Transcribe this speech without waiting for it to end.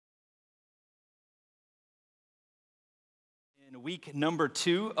In week number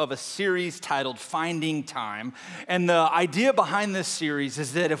 2 of a series titled Finding Time. And the idea behind this series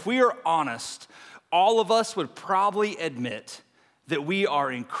is that if we are honest, all of us would probably admit that we are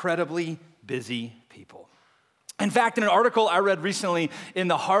incredibly busy people. In fact, in an article I read recently in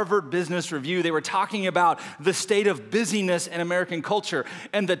the Harvard Business Review, they were talking about the state of busyness in American culture.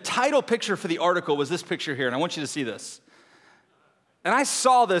 And the title picture for the article was this picture here, and I want you to see this. And I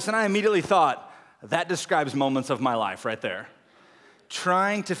saw this, and I immediately thought, that describes moments of my life right there.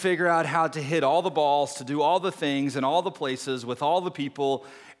 Trying to figure out how to hit all the balls, to do all the things in all the places with all the people.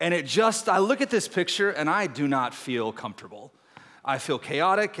 And I look at this picture and I do not feel comfortable. I feel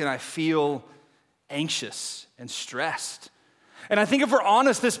chaotic and I feel anxious and stressed. And I think if we're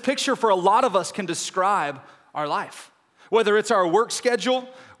honest, this picture for a lot of us can describe our life. Whether it's our work schedule,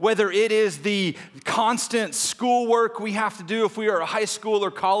 whether it is the constant schoolwork we have to do if we are a high school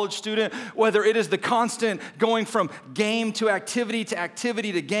or college student, whether it is the constant going from game to activity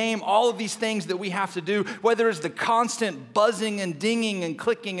to game, all of these things that we have to do, whether it's the constant buzzing and dinging and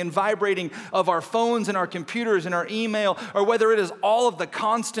clicking and vibrating of our phones and our computers and our email, or whether it is all of the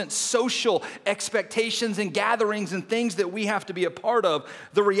constant social expectations and gatherings and things that we have to be a part of,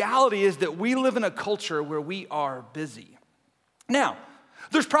 the reality is that we live in a culture where we are busy. Now,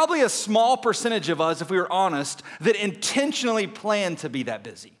 there's probably a small percentage of us, if we were honest, that intentionally plan to be that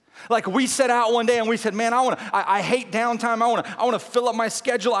busy. Like we set out one day and we said, man, I hate downtime. I want to fill up my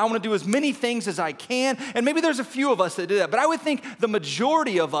schedule. I want to do as many things as I can. And maybe there's a few of us that do that. But I would think the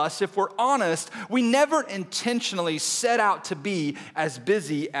majority of us, if we're honest, we never intentionally set out to be as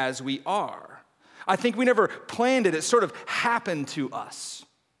busy as we are. I think we never planned it. It sort of happened to us.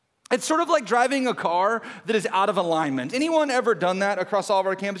 It's sort of like driving a car that is out of alignment. Anyone ever done that across all of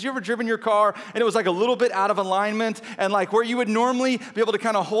our campuses? You ever driven your car and it was like a little bit out of alignment and like where you would normally be able to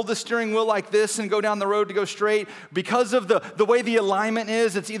kind of hold the steering wheel like this and go down the road to go straight, because of the way the alignment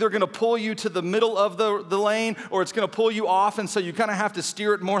is, it's either going to pull you to the middle of the lane or it's going to pull you off, and so you kind of have to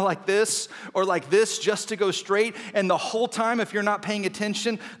steer it more like this or like this just to go straight. And the whole time, if you're not paying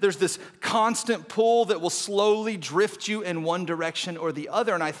attention, there's this constant pull that will slowly drift you in one direction or the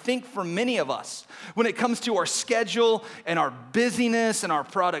other. And I think for many of us, when it comes to our schedule and our busyness and our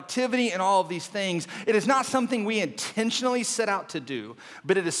productivity and all of these things, it is not something we intentionally set out to do,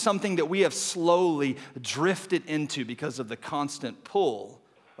 but it is something that we have slowly drifted into because of the constant pull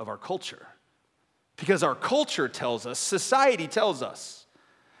of our culture. Because our culture tells us, society tells us,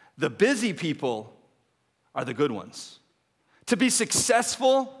 the busy people are the good ones. To be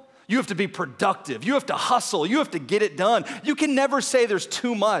successful, you have to be productive. You have to hustle. You have to get it done. You can never say there's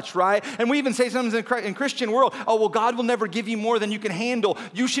too much, right? And we even say sometimes in Christian world, oh, well, God will never give you more than you can handle.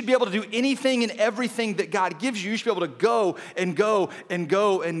 You should be able to do anything and everything that God gives you. You should be able to go and go and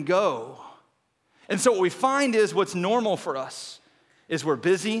go and go. And so what we find is what's normal for us is we're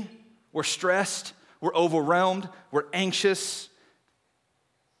busy, we're stressed, we're overwhelmed, we're anxious,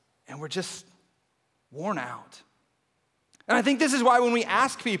 and we're just worn out. And I think this is why when we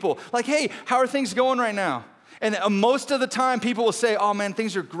ask people, like, hey, how are things going right now? And most of the time, people will say, oh, man,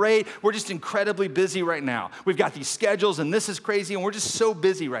 things are great. We're just incredibly busy right now. We've got these schedules, and this is crazy, and we're just so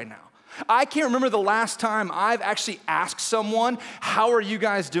busy right now. I can't remember the last time I've actually asked someone, how are you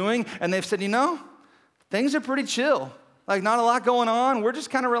guys doing? And they've said, things are pretty chill. Like, not a lot going on. We're just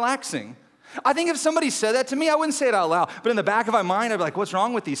kind of relaxing. I think if somebody said that to me, I wouldn't say it out loud. But in the back of my mind, I'd be like, what's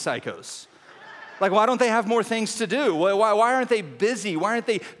wrong with these psychos? Like, why don't they have more things to do? Why aren't they busy? Why aren't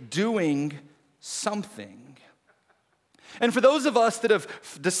they doing something? And for those of us that have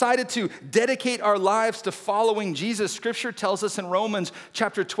decided to dedicate our lives to following Jesus, Scripture tells us in Romans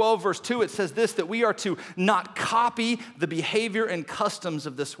chapter 12, verse 2, it says this, that we are to not copy the behavior and customs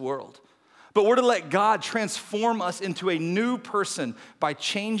of this world, but we're to let God transform us into a new person by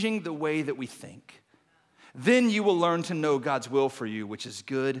changing the way that we think. Then you will learn to know God's will for you, which is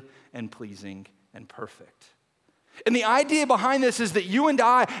good and pleasing and perfect. And the idea behind this is that you and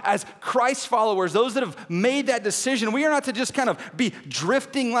I, as Christ followers, those that have made that decision, we are not to just kind of be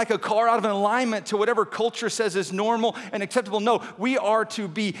drifting like a car out of an alignment to whatever culture says is normal and acceptable. No, we are to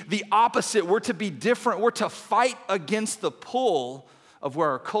be the opposite. We're to be different. We're to fight against the pull of where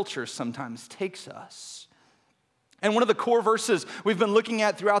our culture sometimes takes us. And one of the core verses we've been looking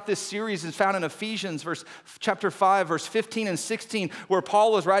at throughout this series is found in Ephesians chapter 5, verse 15 and 16, where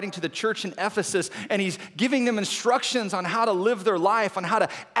Paul is writing to the church in Ephesus, and he's giving them instructions on how to live their life, on how to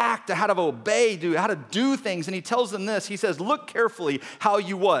act, how to obey, how to do things. And he tells them this, he says, look carefully how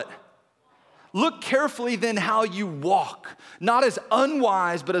you what? Look carefully then how you walk, not as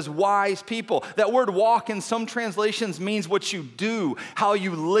unwise, but as wise people. That word walk in some translations means what you do, how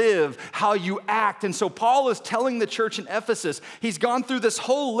you live, how you act. And so Paul is telling the church in Ephesus, he's gone through this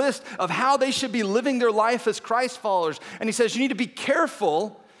whole list of how they should be living their life as Christ followers. And he says, you need to be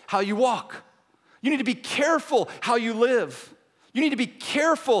careful how you walk. You need to be careful how you live. You need to be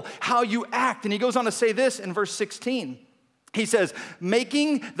careful how you act. And he goes on to say this in verse 16. He says,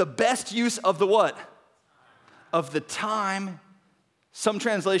 making the best use of the what? Of the time. Some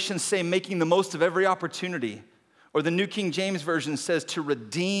translations say making the most of every opportunity. Or the New King James Version says to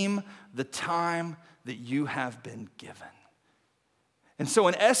redeem the time that you have been given. And so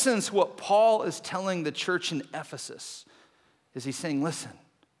in essence, what Paul is telling the church in Ephesus is he's saying, listen,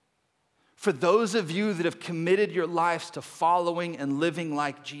 for those of you that have committed your lives to following and living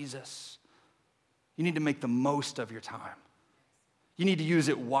like Jesus, you need to make the most of your time. You need to use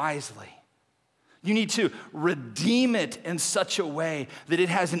it wisely. You need to redeem it in such a way that it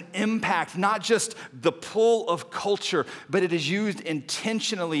has an impact, not just the pull of culture, but it is used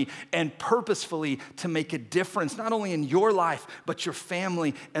intentionally and purposefully to make a difference, not only in your life, but your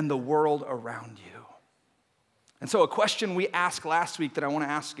family and the world around you. And so a question we asked last week that I want to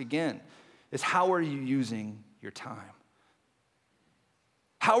ask again is, how are you using your time?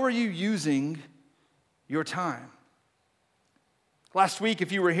 How are you using your time? Last week,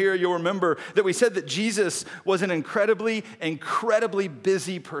 if you were here, you'll remember that we said that Jesus was an incredibly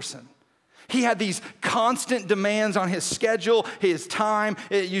busy person. He had these constant demands on his schedule, his time.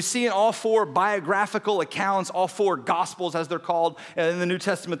 You see in all four biographical accounts, all four gospels as they're called in the New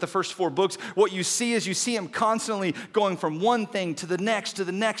Testament, the first four books, what you see is you see him constantly going from one thing to the next, to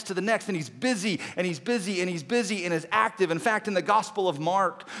the next, to the next, and he's busy, and he's busy, and he's busy, and is active. In fact, in the Gospel of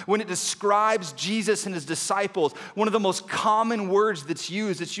Mark, when it describes Jesus and his disciples, one of the most common words that's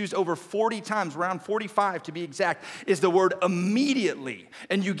used, it's used over 40 times, around 45 to be exact, is the word immediately.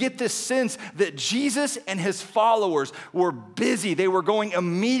 And you get this sense that Jesus and his followers were busy. They were going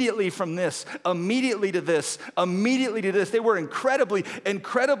immediately from this, immediately to this, immediately to this. They were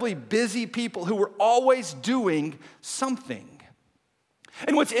incredibly busy people who were always doing something.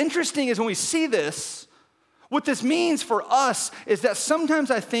 And what's interesting is when we see this, what this means for us is that sometimes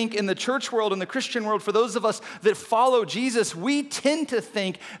I think in the church world, in the Christian world, for those of us that follow Jesus, we tend to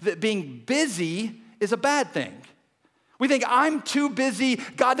think that being busy is a bad thing. We think, I'm too busy.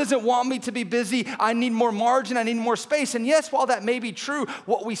 God doesn't want me to be busy. I need more margin. I need more space. And yes, while that may be true,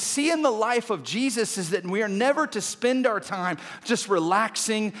 what we see in the life of Jesus is that we are never to spend our time just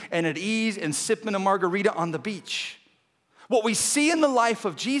relaxing and at ease and sipping a margarita on the beach. What we see in the life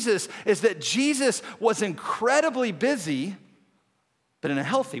of Jesus is that Jesus was incredibly busy, but in a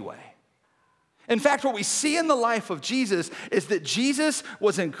healthy way. In fact, what we see in the life of Jesus is that Jesus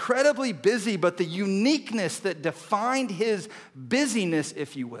was incredibly busy, but the uniqueness that defined his busyness,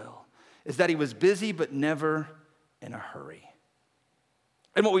 if you will, is that he was busy but never in a hurry.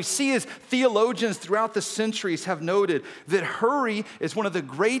 And what we see is theologians throughout the centuries have noted that hurry is one of the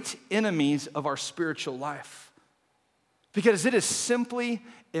great enemies of our spiritual life, because it is simply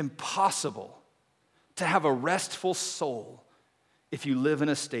impossible to have a restful soul if you live in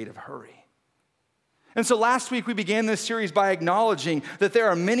a state of hurry. And so last week we began this series by acknowledging that there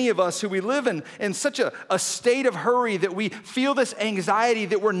are many of us who we live in such a state of hurry that we feel this anxiety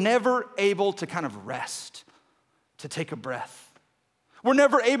that we're never able to kind of rest, to take a breath. We're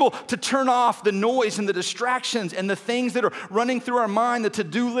never able to turn off the noise and the distractions and the things that are running through our mind, the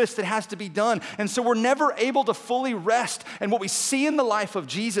to-do list that has to be done. And so we're never able to fully rest. And what we see in the life of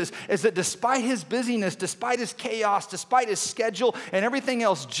Jesus is that despite his busyness, despite his chaos, despite his schedule and everything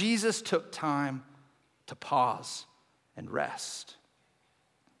else, Jesus took time to pause and rest.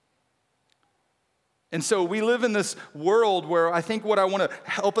 And so we live in this world where I think what I want to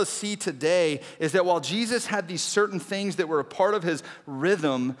help us see today is that while Jesus had these certain things that were a part of his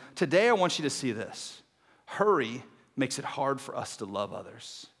rhythm, today I want you to see this. Hurry makes it hard for us to love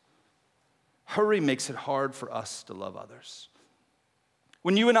others. Hurry makes it hard for us to love others.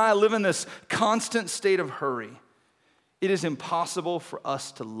 When you and I live in this constant state of hurry, it is impossible for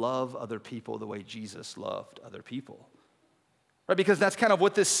us to love other people the way Jesus loved other people. Right? Because that's kind of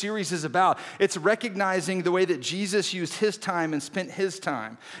what this series is about. It's recognizing the way that Jesus used his time and spent his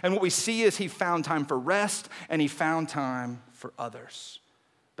time. And what we see is he found time for rest and he found time for others.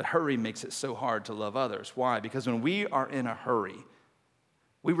 But hurry makes it so hard to love others. Why? Because when we are in a hurry,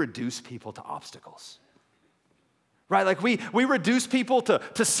 we reduce people to obstacles. right? Like we reduce people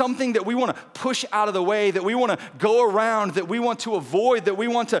to something that we want to push out of the way, that we want to go around, that we want to avoid, that we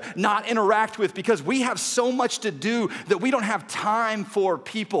want to not interact with because we have so much to do that we don't have time for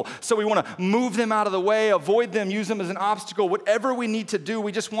people. So we want to move them out of the way, avoid them, use them as an obstacle, whatever we need to do.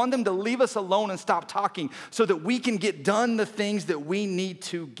 We just want them to leave us alone and stop talking so that we can get done the things that we need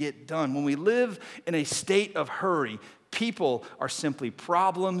to get done. When we live in a state of hurry, people are simply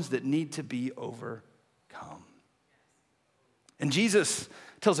problems that need to be overcome. And Jesus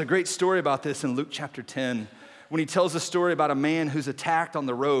tells a great story about this in Luke chapter 10 when he tells a story about a man who's attacked on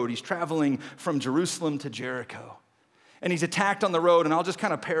the road. He's traveling from Jerusalem to Jericho. And he's attacked on the road, and I'll just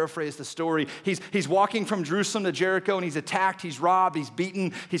kind of paraphrase the story. He's walking from Jerusalem to Jericho, and he's attacked, he's robbed, he's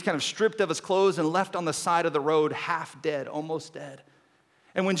beaten, he's kind of stripped of his clothes and left on the side of the road, half dead, almost dead.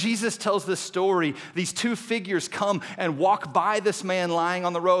 And when Jesus tells this story, these two figures come and walk by this man lying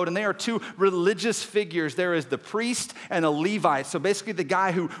on the road, and they are two religious figures. There is the priest and a Levite. So basically the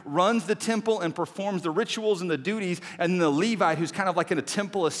guy who runs the temple and performs the rituals and the duties, and then the Levite who's kind of like a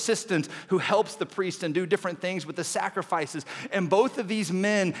temple assistant who helps the priest and do different things with the sacrifices. And both of these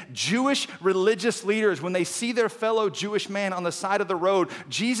men, Jewish religious leaders, when they see their fellow Jewish man on the side of the road,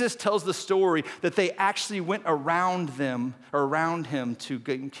 Jesus tells the story that they actually went around them, or around him, to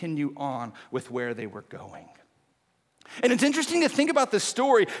continue on with where they were going. And it's interesting to think about this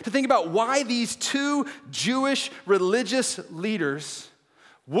story, to think about why these two Jewish religious leaders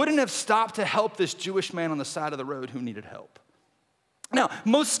wouldn't have stopped to help this Jewish man on the side of the road who needed help. Now,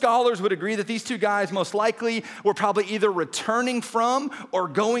 most scholars would agree that these two guys most likely were probably either returning from or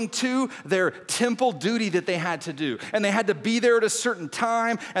going to their temple duty that they had to do. And they had to be there at a certain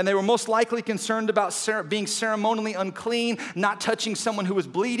time, and they were most likely concerned about being ceremonially unclean, not touching someone who was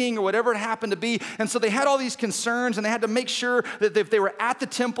bleeding or whatever it happened to be. And so they had all these concerns, and they had to make sure that if they were at the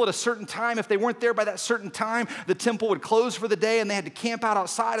temple at a certain time, if they weren't there by that certain time, the temple would close for the day, and they had to camp out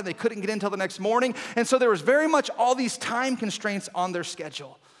outside, and they couldn't get in until the next morning. And so there was very much all these time constraints on their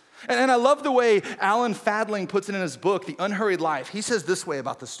schedule. And I love the way Alan Fadling puts it in his book, The Unhurried Life. He says this way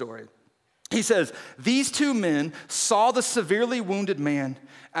about the story. He says, these two men saw the severely wounded man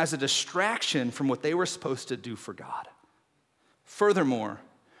as a distraction from what they were supposed to do for God. Furthermore,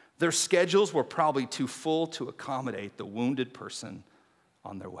 their schedules were probably too full to accommodate the wounded person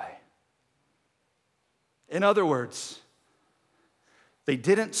on their way. In other words, they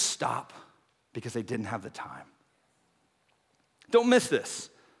didn't stop because they didn't have the time. Don't miss this.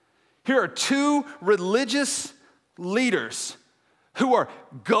 Here are two religious leaders who are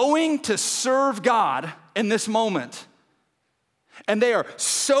going to serve God in this moment. And they are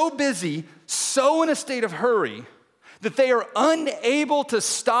so busy, so in a state of hurry, that they are unable to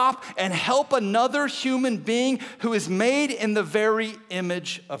stop and help another human being who is made in the very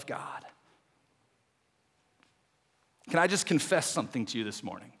image of God. Can I just confess something to you this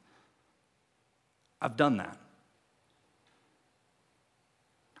morning? I've done that.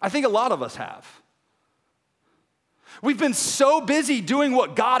 I think a lot of us have. We've been so busy doing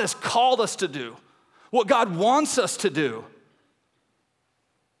what God has called us to do, what God wants us to do.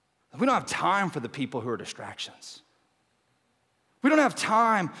 We don't have time for the people who are distractions. We don't have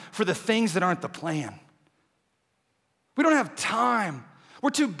time for the things that aren't the plan. We don't have time. We're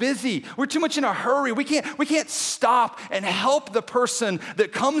too busy. We're too much in a hurry. We can't stop and help the person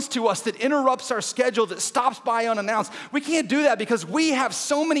that comes to us, that interrupts our schedule, that stops by unannounced. We can't do that because we have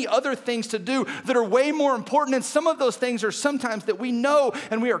so many other things to do that are way more important. And some of those things are sometimes that we know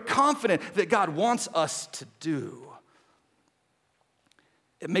and we are confident that God wants us to do.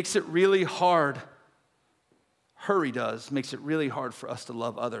 It makes it really hard. Hurry makes it really hard for us to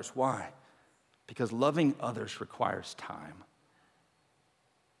love others. Why? Because loving others requires time.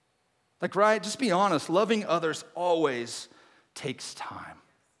 Like, right? Just be honest. Loving others always takes time.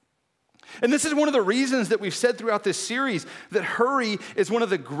 And this is one of the reasons that we've said throughout this series that hurry is one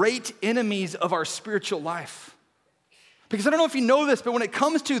of the great enemies of our spiritual life. Because I don't know if you know this, but when it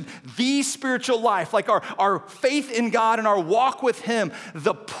comes to the spiritual life, like our faith in God and our walk with Him,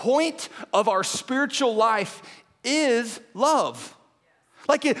 the point of our spiritual life is love.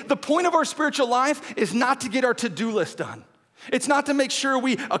 Like the point of our spiritual life is not to get our to-do list done. It's not to make sure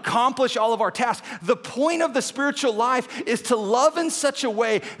we accomplish all of our tasks. The point of the spiritual life is to love in such a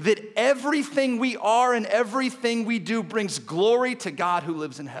way that everything we are and everything we do brings glory to God who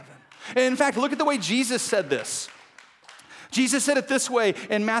lives in heaven. And in fact, look at the way Jesus said this. Jesus said it this way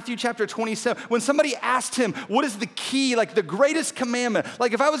in Matthew chapter 27. When somebody asked him, what is the key, like the greatest commandment?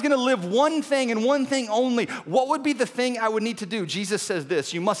 Like if I was gonna live one thing and one thing only, what would be the thing I would need to do? Jesus says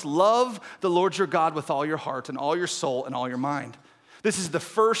this, you must love the Lord your God with all your heart and all your soul and all your mind. This is the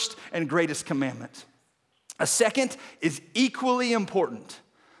first and greatest commandment. A second is equally important.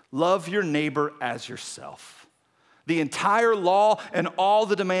 Love your neighbor as yourself. The entire law and all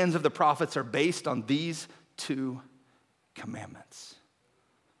the demands of the prophets are based on these two commandments.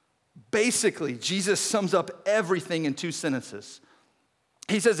 Basically, Jesus sums up everything in two sentences.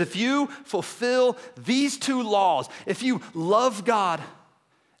 He says, if you fulfill these two laws, if you love God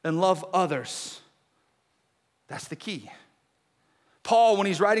and love others, that's the key. Paul, when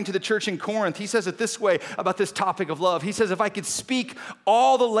he's writing to the church in Corinth, he says it this way about this topic of love. He says, if I could speak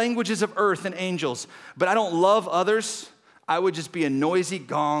all the languages of earth and angels, but I don't love others, I would just be a noisy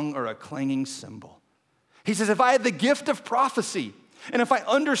gong or a clanging cymbal. He says, if I had the gift of prophecy, and if I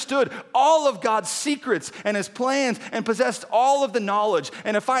understood all of God's secrets and his plans and possessed all of the knowledge,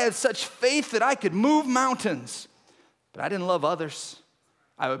 and if I had such faith that I could move mountains, but I didn't love others,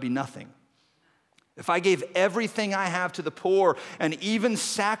 I would be nothing. If I gave everything I have to the poor and even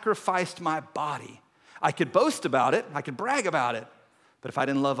sacrificed my body, I could boast about it, I could brag about it, but if I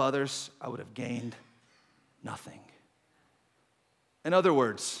didn't love others, I would have gained nothing. In other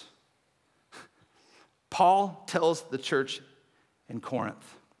words, Paul tells the church in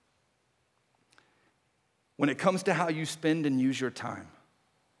Corinth, when it comes to how you spend and use your time,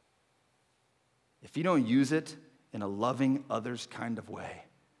 if you don't use it in a loving others kind of way,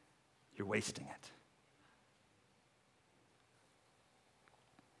 you're wasting it.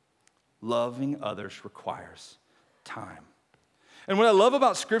 Loving others requires time. And what I love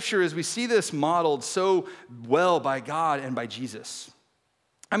about Scripture is we see this modeled so well by God and by Jesus.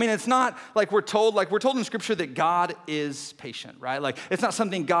 I mean, it's not like we're told in Scripture that God is patient, right? Like, it's not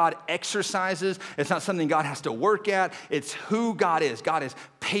something God exercises. It's not something God has to work at. It's who God is. God is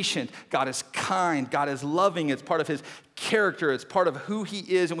patient. God is kind. God is loving. It's part of his character. It's part of who he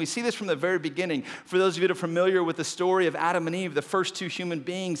is. And we see this from the very beginning. For those of you that are familiar with the story of Adam and Eve, the first two human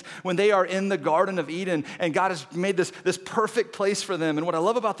beings, when they are in the Garden of Eden, and God has made this perfect place for them. And what I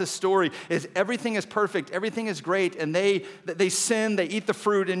love about this story is everything is perfect. Everything is great. And they sin. They eat the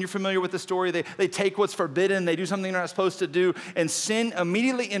fruit. And you're familiar with the story. They take what's forbidden. They do something they're not supposed to do. And sin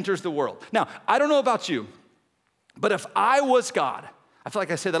immediately enters the world. Now, I don't know about you, but if I was God, I feel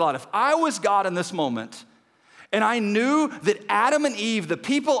like I say that a lot. If I was God in this moment, and I knew that Adam and Eve, the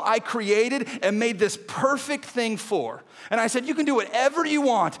people I created and made this perfect thing for, and I said, you can do whatever you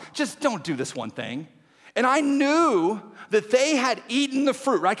want, just don't do this one thing. And I knew that they had eaten the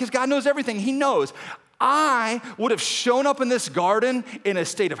fruit, right? Because God knows everything. He knows. I would have shown up in this garden in a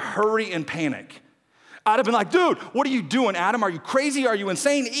state of hurry and panic. I'd have been like, dude, what are you doing, Adam? Are you crazy? Are you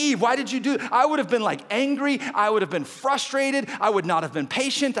insane? Eve, why did you do it? I would have been like angry. I would have been frustrated. I would not have been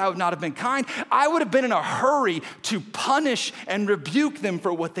patient. I would not have been kind. I would have been in a hurry to punish and rebuke them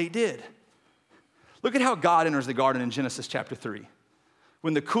for what they did. Look at how God enters the garden in Genesis chapter 3.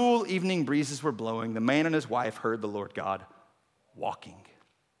 When the cool evening breezes were blowing, the man and his wife heard the Lord God walking.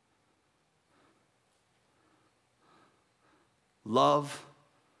 Love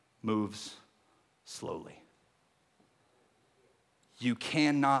moves slowly. You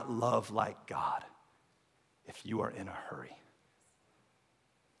cannot love like God if you are in a hurry.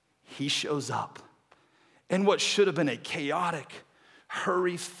 He shows up in what should have been a chaotic,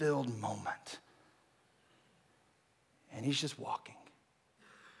 hurry-filled moment. And he's just walking.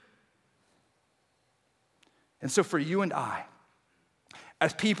 And so for you and I,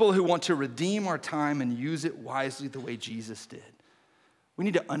 as people who want to redeem our time and use it wisely the way Jesus did, we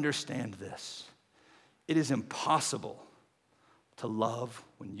need to understand this. It is impossible to love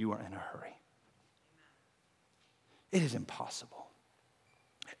when you are in a hurry. It is impossible.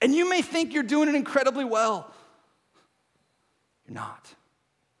 And you may think you're doing it incredibly well. You're not.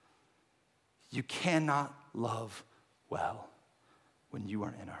 You cannot love well when you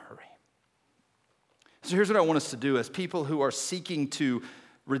are in a hurry. So here's what I want us to do as people who are seeking to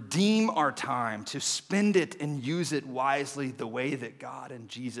redeem our time, to spend it and use it wisely the way that God and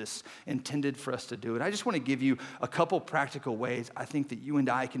Jesus intended for us to do it. I just want to give you a couple practical ways I think that you and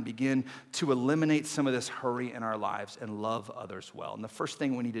I can begin to eliminate some of this hurry in our lives and love others well. And the first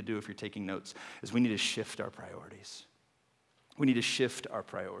thing we need to do, if you're taking notes, is we need to shift our priorities. We need to shift our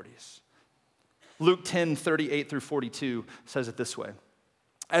priorities. Luke 10:38-42 says it this way.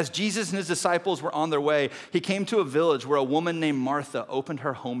 As Jesus and his disciples were on their way, he came to a village where a woman named Martha opened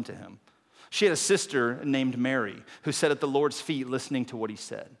her home to him. She had a sister named Mary who sat at the Lord's feet listening to what he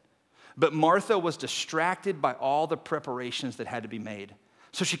said. But Martha was distracted by all the preparations that had to be made.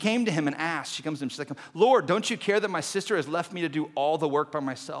 So she came to him and asked, she comes to him, she's like, Lord, don't you care that my sister has left me to do all the work by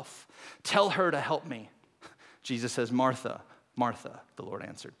myself? Tell her to help me. Jesus says, Martha, Martha, the Lord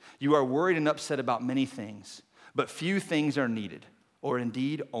answered, you are worried and upset about many things, but few things are needed, or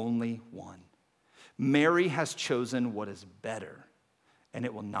indeed only one. Mary has chosen what is better, and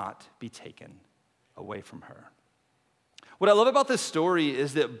it will not be taken away from her. What I love about this story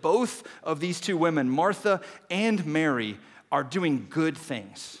is that both of these two women, Martha and Mary, are doing good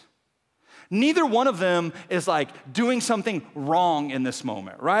things. Neither one of them is like doing something wrong in this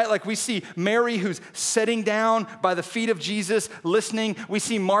moment, right? Like we see Mary who's sitting down by the feet of Jesus, listening. We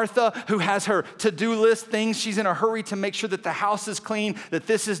see Martha who has her to-do list things. She's in a hurry to make sure that the house is clean, that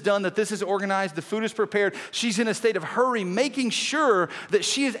this is done, that this is organized, the food is prepared. She's in a state of hurry, making sure that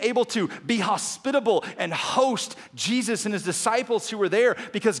she is able to be hospitable and host Jesus and his disciples who are there,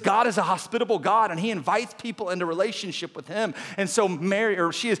 because God is a hospitable God and he invites people into relationship with him. And so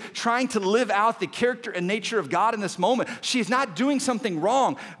she is trying to live out the character and nature of God in this moment. She's not doing something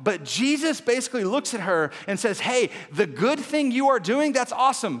wrong, but Jesus basically looks at her and says, hey, the good thing you are doing, that's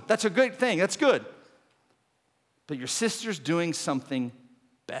awesome. That's a good thing. That's good. But your sister's doing something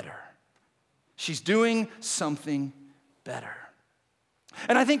better. She's doing something better.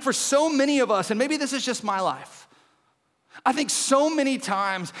 And I think for so many of us, and maybe this is just my life, I think so many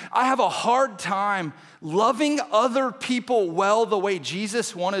times I have a hard time loving other people well the way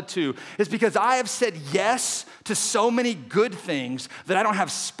Jesus wanted to, is because I have said yes to so many good things that I don't have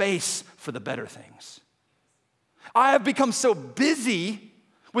space for the better things. I have become so busy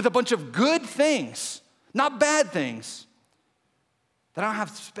with a bunch of good things, not bad things, that I don't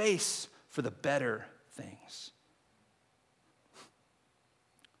have space for the better things.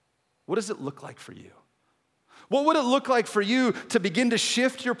 What does it look like for you? What would it look like for you to begin to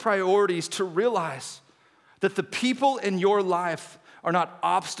shift your priorities to realize that the people in your life are not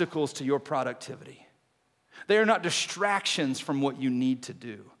obstacles to your productivity? They are not distractions from what you need to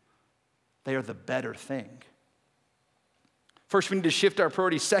do. They are the better thing. First, we need to shift our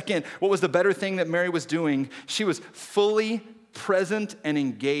priorities. Second, what was the better thing that Mary was doing? She was fully present and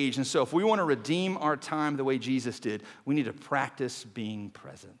engaged. And so if we want to redeem our time the way Jesus did, we need to practice being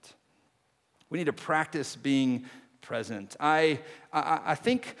present. We need to practice being present. I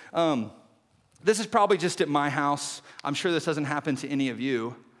think this is probably just at my house. I'm sure this doesn't happen to any of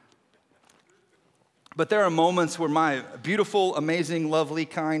you. But there are moments where my beautiful, amazing, lovely,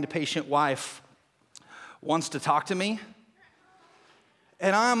 kind, patient wife wants to talk to me.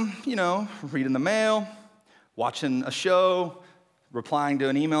 And I'm, reading the mail, watching a show, replying to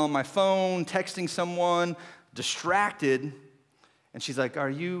an email on my phone, texting someone, distracted. And she's like, are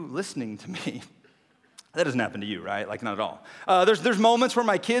you listening to me? That doesn't happen to you, right? Like, not at all. There's moments where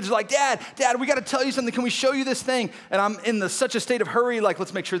my kids are like, Dad, we got to tell you something. Can we show you this thing? And I'm in such a state of hurry, like,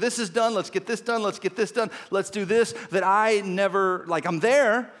 let's make sure this is done. Let's get this done. Let's get this done. Let's do this, that I never, I'm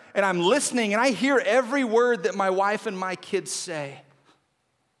there and I'm listening and I hear every word that my wife and my kids say,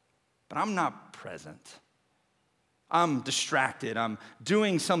 but I'm not present. I'm distracted. I'm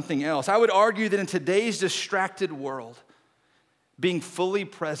doing something else. I would argue that in today's distracted world, being fully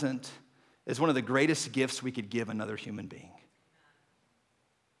present is one of the greatest gifts we could give another human being.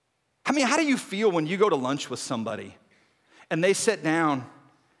 I mean, how do you feel when you go to lunch with somebody and they sit down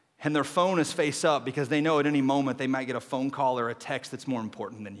and their phone is face up because they know at any moment they might get a phone call or a text that's more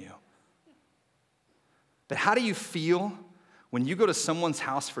important than you? But how do you feel when you go to someone's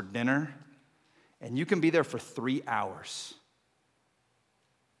house for dinner and you can be there for 3 hours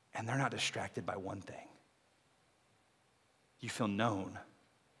and they're not distracted by one thing? You feel known.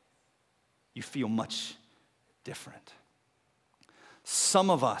 You feel much different. Some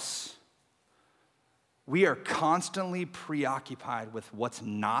of us, we are constantly preoccupied with what's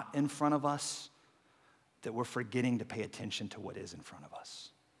not in front of us, that we're forgetting to pay attention to what is in front of us.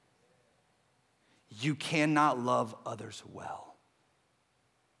 You cannot love others well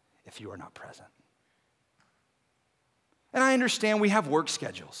if you are not present. And I understand we have work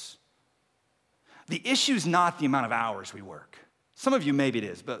schedules. The issue is not the amount of hours we work. Some of you, maybe it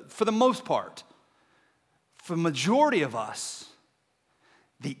is, but for the most part, for the majority of us,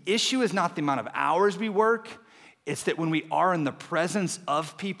 the issue is not the amount of hours we work. It's that when we are in the presence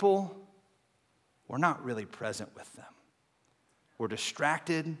of people, we're not really present with them. We're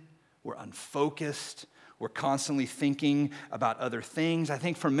distracted, we're unfocused, we're constantly thinking about other things. I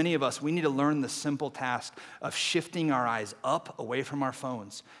think for many of us, we need to learn the simple task of shifting our eyes up away from our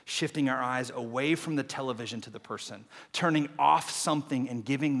phones, shifting our eyes away from the television to the person, turning off something and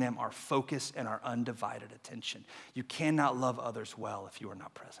giving them our focus and our undivided attention. You cannot love others well if you are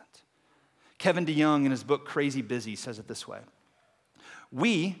not present. Kevin DeYoung, in his book Crazy Busy, says it this way: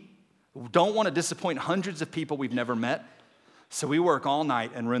 we don't want to disappoint hundreds of people we've never met, so we work all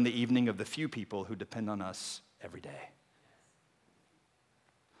night and ruin the evening of the few people who depend on us every day.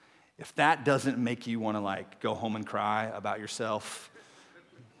 If that doesn't make you want to go home and cry about yourself,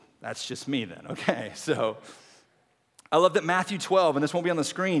 That's just me then, okay? So I love that Matthew 12, and this won't be on the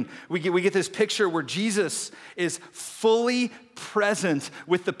screen, we get this picture where Jesus is fully present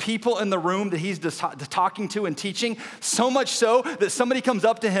with the people in the room that he's talking to and teaching, so much so that somebody comes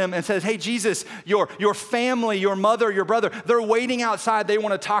up to him and says, hey, Jesus, your family, your mother, your brother, they're waiting outside, they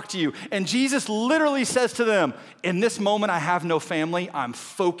want to talk to you. And Jesus literally says to them, in this moment, I have no family, I'm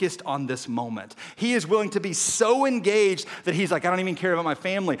focused on this moment. He is willing to be so engaged that he's like, I don't even care about my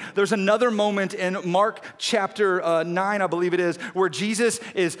family. There's another moment in Mark chapter 9, I believe it is, where Jesus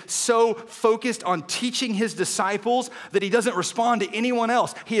is so focused on teaching his disciples that he doesn't respond to anyone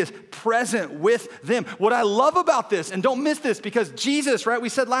else. He is present with them. What I love about this, and don't miss this, because Jesus, right, we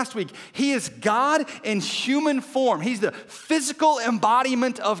said last week, he is God in human form. He's the physical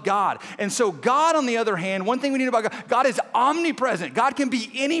embodiment of God. And so God, on the other hand, one thing we need about God, God is omnipresent. God can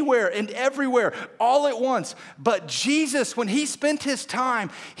be anywhere and everywhere all at once. But Jesus, when he spent his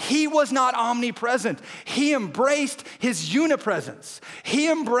time, he was not omnipresent. He embraced his unipresence. He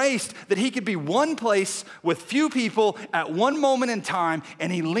embraced that he could be one place with few people at one moment in time,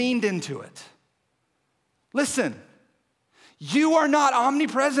 and he leaned into it. Listen, you are not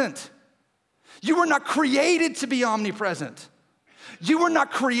omnipresent. You were not created to be omnipresent. You were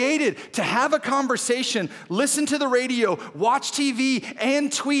not created to have a conversation, listen to the radio, watch TV,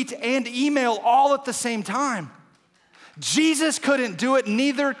 and tweet and email all at the same time. Jesus couldn't do it,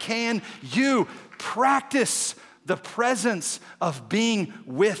 neither can you. Practice the presence of being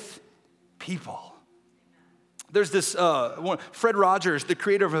with people. There's this, Fred Rogers, the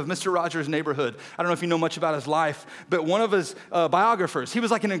creator of Mr. Rogers' Neighborhood. I don't know if you know much about his life, but one of his biographers, he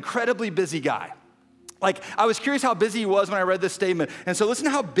was like an incredibly busy guy. Like, I was curious how busy he was when I read this statement. And so listen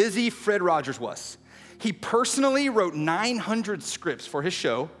to how busy Fred Rogers was. He personally wrote 900 scripts for his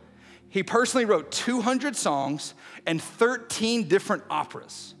show. He personally wrote 200 songs and 13 different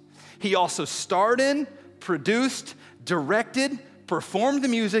operas. He also starred in, produced, directed, performed the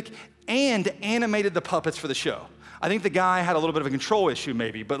music, and animated the puppets for the show. I think the guy had a little bit of a control issue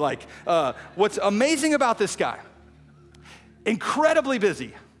maybe, but what's amazing about this guy, incredibly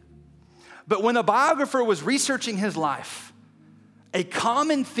busy. But when a biographer was researching his life, a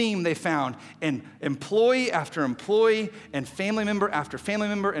common theme they found in employee after employee and family member after family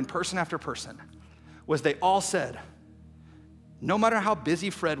member and person after person was they all said, no matter how busy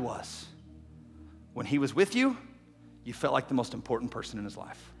Fred was, when he was with you, you felt like the most important person in his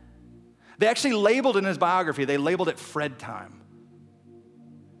life. They actually labeled in his biography, they labeled it Fred time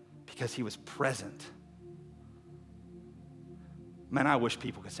because he was present. Man, I wish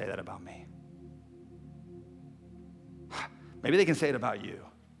people could say that about me. Maybe they can say it about you.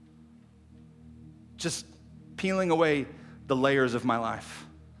 Just peeling away the layers of my life.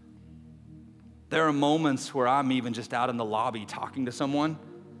 There are moments where I'm even just out in the lobby talking to someone,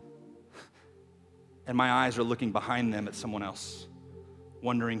 and my eyes are looking behind them at someone else,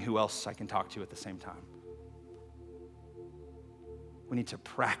 wondering who else I can talk to at the same time. We need to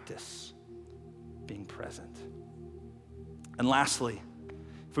practice being present. And lastly,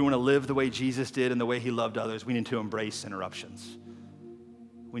 if we want to live the way Jesus did and the way he loved others, we need to embrace interruptions.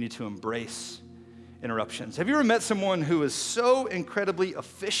 We need to embrace interruptions. Have you ever met someone who is so incredibly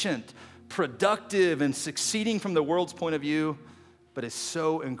efficient, productive, and succeeding from the world's point of view, but is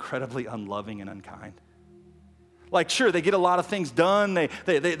so incredibly unloving and unkind? Like, sure, they get a lot of things done.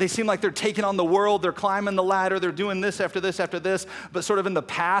 They seem like they're taking on the world. They're climbing the ladder. They're doing this after this after this. But sort of in the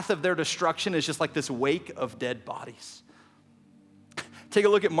path of their destruction is just like this wake of dead bodies. Take a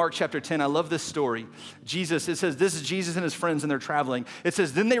look at Mark chapter 10. I love this story. Jesus, it says, this is Jesus and his friends, and they're traveling. It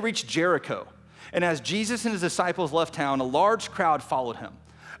says, then they reached Jericho. And as Jesus and his disciples left town, a large crowd followed him.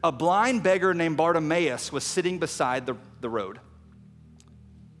 A blind beggar named Bartimaeus was sitting beside the road.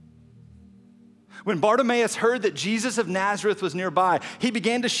 When Bartimaeus heard that Jesus of Nazareth was nearby, he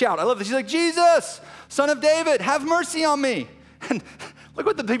began to shout. I love this. He's like, Jesus, son of David, have mercy on me. And look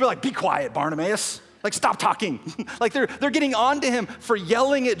what the people are like, be quiet, Bartimaeus. Like, stop talking. Like, they're getting on to him for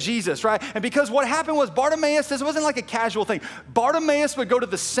yelling at Jesus, right? And because what happened was Bartimaeus, this wasn't like a casual thing. Bartimaeus would go to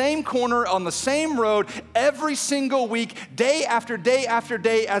the same corner on the same road every single week, day after day after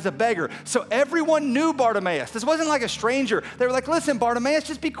day as a beggar. So everyone knew Bartimaeus. This wasn't like a stranger. They were like, listen, Bartimaeus,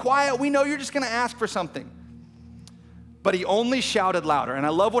 just be quiet. We know you're just going to ask for something. But he only shouted louder. And I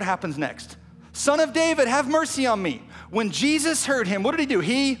love what happens next. Son of David, have mercy on me. When Jesus heard him, what did he do?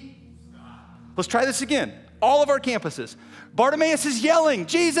 Let's try this again. All of our campuses. Bartimaeus is yelling,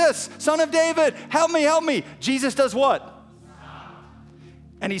 Jesus, son of David, help me, help me. Jesus does what?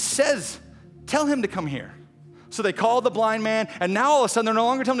 And he says, tell him to come here. So they called the blind man, and now all of a sudden they're no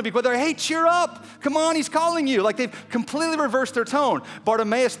longer telling him to be quiet. They're like, hey, cheer up. Come on, he's calling you. Like they've completely reversed their tone.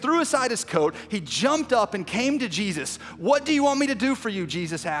 Bartimaeus threw aside his coat. He jumped up and came to Jesus. What do you want me to do for you?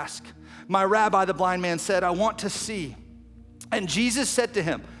 Jesus asked. My rabbi, the blind man said, I want to see. And Jesus said to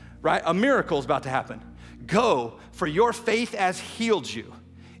him, right, a miracle is about to happen. Go, for your faith has healed you.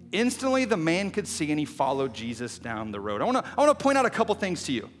 Instantly the man could see, and he followed Jesus down the road. I want to point out a couple things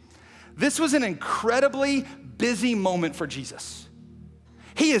to you. This was an incredibly busy moment for Jesus.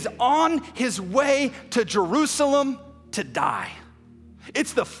 He is on his way to Jerusalem to die.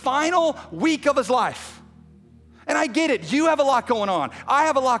 It's the final week of his life. And I get it. You have a lot going on. I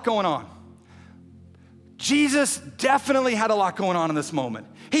have a lot going on. Jesus definitely had a lot going on in this moment.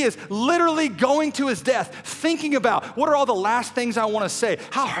 He is literally going to his death, thinking about what are all the last things I want to say?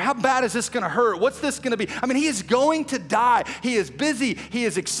 How bad is this going to hurt? What's this going to be? I mean, he is going to die. He is busy. He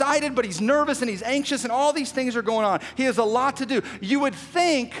is excited, but he's nervous and he's anxious, and all these things are going on. He has a lot to do. You would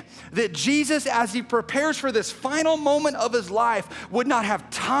think that Jesus, as he prepares for this final moment of his life, would not have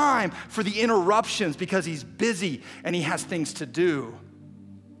time for the interruptions because he's busy and he has things to do.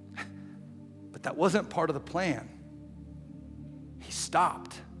 But that wasn't part of the plan. He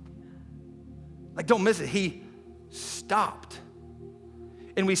stopped. Like, don't miss it. He stopped.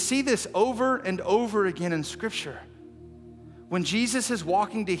 And we see this over and over again in Scripture. When Jesus is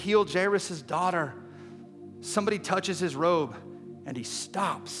walking to heal Jairus' daughter, somebody touches his robe and he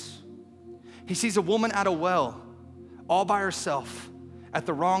stops. He sees a woman at a well all by herself at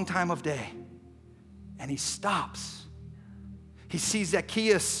the wrong time of day, and he stops. He sees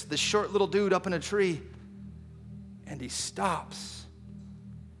Zacchaeus, the short little dude up in a tree, and he stops.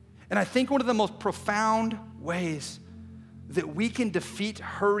 And I think one of the most profound ways that we can defeat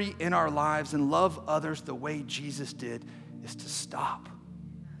hurry in our lives and love others the way Jesus did is to stop,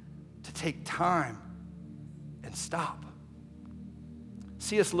 to take time and stop.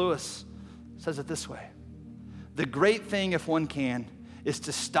 C.S. Lewis says it this way: the great thing, if one can, is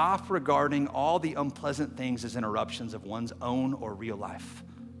to stop regarding all the unpleasant things as interruptions of one's own or real life.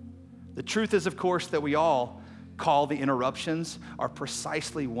 The truth is, of course, that we all call the interruptions are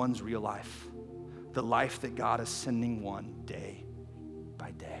precisely one's real life, the life that God is sending one day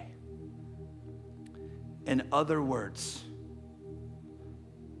by day. In other words,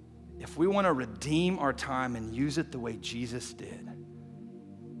 if we want to redeem our time and use it the way Jesus did,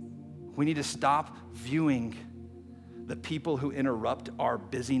 we need to stop viewing the people who interrupt our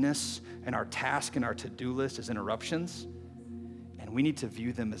busyness and our task and our to-do list as interruptions, and we need to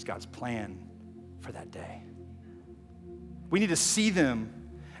view them as God's plan for that day. We need to see them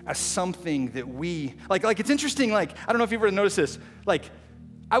as something that we, like it's interesting, like, I don't know if you've ever noticed this, like,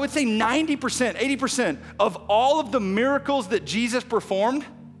 I would say 90%, 80% of all of the miracles that Jesus performed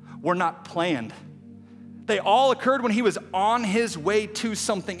were not planned. They all occurred when he was on his way to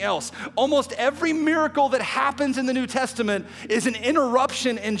something else. Almost every miracle that happens in the New Testament is an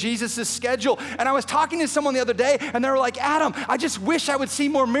interruption in Jesus' schedule. And I was talking to someone the other day, and they were like, Adam, I just wish I would see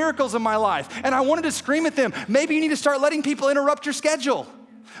more miracles in my life. And I wanted to scream at them, maybe you need to start letting people interrupt your schedule.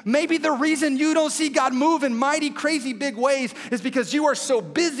 Maybe the reason you don't see God move in mighty, crazy big ways is because you are so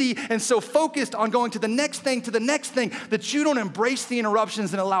busy and so focused on going to the next thing that you don't embrace the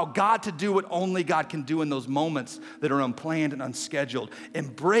interruptions and allow God to do what only God can do in those moments that are unplanned and unscheduled.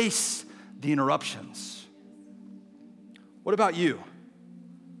 Embrace the interruptions. What about you?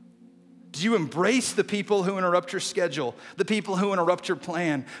 Do you embrace the people who interrupt your schedule, the people who interrupt your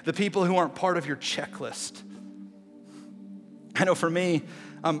plan, the people who aren't part of your checklist? I know for me,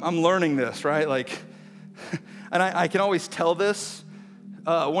 I'm learning this, right? Like, and I can always tell this.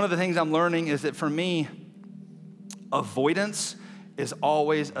 One of the things I'm learning is that for me, avoidance is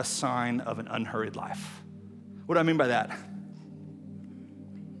always a sign of an unhurried life. What do I mean by that?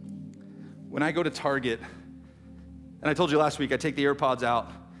 When I go to Target, and I told you last week, I take the AirPods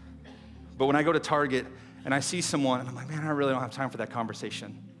out, but when I go to Target and I see someone, and I'm like, man, I really don't have time for that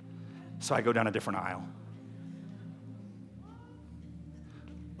conversation. So I go down a different aisle.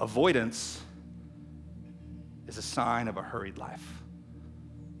 Avoidance is a sign of a hurried life.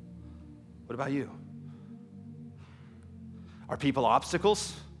 What about you? Are people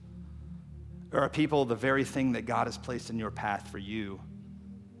obstacles? Or are people the very thing that God has placed in your path for you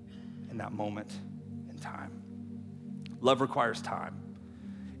in that moment in time? Love requires time.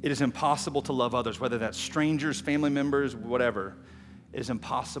 It is impossible to love others, whether that's strangers, family members, whatever. It is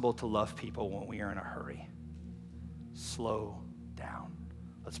impossible to love people when we are in a hurry. Slow down.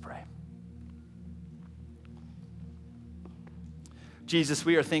 Let's pray. Jesus,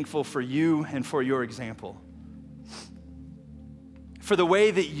 we are thankful for you and for your example. For the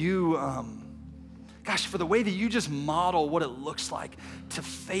way that you Gosh, for the way that you just model what it looks like to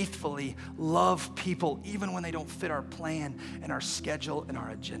faithfully love people even when they don't fit our plan and our schedule and our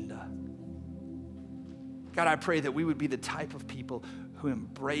agenda. God, I pray that we would be the type of people who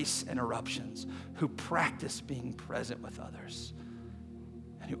embrace interruptions, who practice being present with others,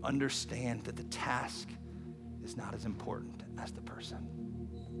 and who understand that the task is not as important as the person.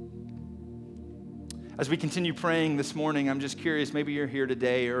 As we continue praying this morning, I'm just curious, maybe you're here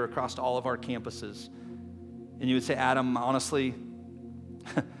today or across all of our campuses, and you would say, Adam, honestly,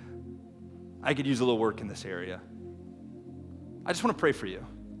 I could use a little work in this area. I just want to pray for you.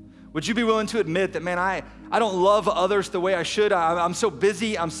 Would you be willing to admit that, man, I don't love others the way I should. I'm so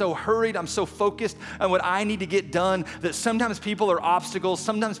busy, I'm so hurried, I'm so focused on what I need to get done that sometimes people are obstacles,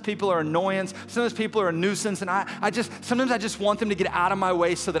 sometimes people are annoyance, sometimes people are a nuisance, and sometimes I just want them to get out of my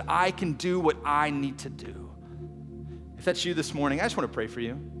way so that I can do what I need to do. If that's you this morning, I just want to pray for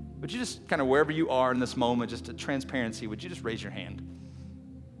you. Would you just kind of wherever you are in this moment, just a transparency, would you just raise your hand?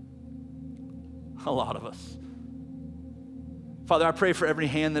 A lot of us. Father, I pray for every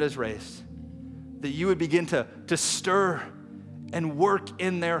hand that is raised, that you would begin to stir and work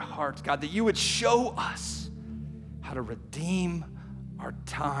in their hearts, God, that you would show us how to redeem our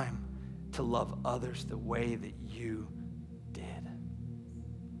time to love others the way that you did.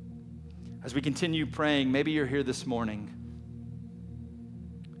 As we continue praying, maybe you're here this morning,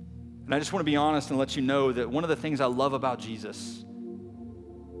 and I just want to be honest and let you know that one of the things I love about Jesus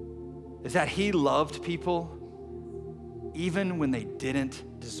is that he loved people even when they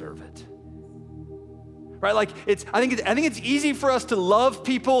didn't deserve it. Right? Like I think it's easy for us to love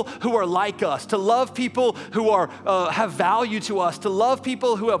people who are like us, to love people who are have value to us, to love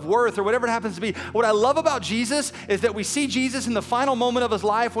people who have worth or whatever it happens to be. What I love about Jesus is that we see Jesus in the final moment of his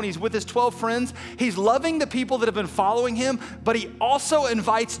life when he's with his 12 friends. He's loving the people that have been following him, but he also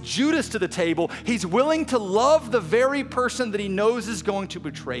invites Judas to the table. He's willing to love the very person that he knows is going to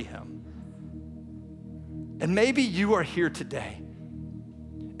betray him. And maybe you are here today,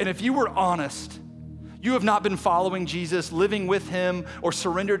 and if you were honest, you have not been following Jesus, living with him, or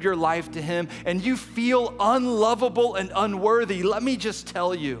surrendered your life to him, and you feel unlovable and unworthy. Let me just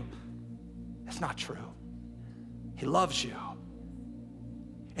tell you, it's not true. He loves you,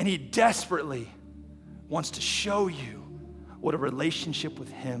 and he desperately wants to show you what a relationship with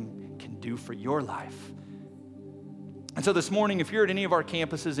him can do for your life. And so this morning, if you're at any of our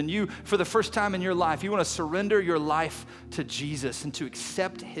campuses and you, for the first time in your life, you want to surrender your life to Jesus and to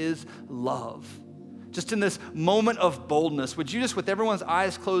accept his love, just in this moment of boldness, would you just, with everyone's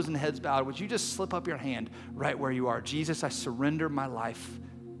eyes closed and heads bowed, would you just slip up your hand right where you are? Jesus, I surrender my life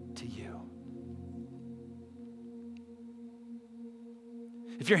to you.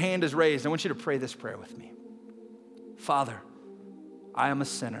 If your hand is raised, I want you to pray this prayer with me. Father, I am a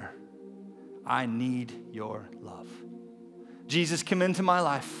sinner. I need your love. Jesus, come into my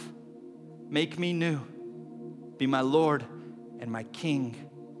life. Make me new. Be my Lord and my King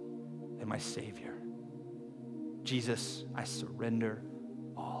and my Savior. Jesus, I surrender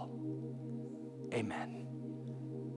all. Amen.